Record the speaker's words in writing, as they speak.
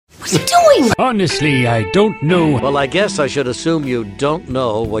What are you doing? Honestly, I don't know. Well, I guess I should assume you don't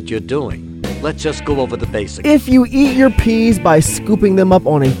know what you're doing. Let's just go over the basics. If you eat your peas by scooping them up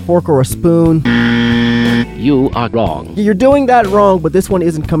on a fork or a spoon, You are wrong. you're doing that wrong, but this one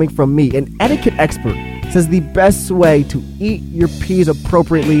isn't coming from me. An etiquette expert says the best way to eat your peas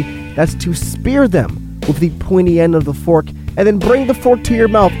appropriately, that's to spear them with the pointy end of the fork and then bring the fork to your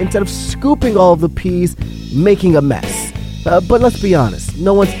mouth instead of scooping all of the peas, making a mess. But let's be honest,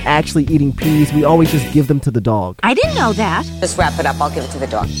 no one's actually eating peas. We always just give them to the dog. I didn't know that. Just wrap it up. I'll give it to the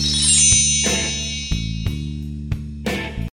dog.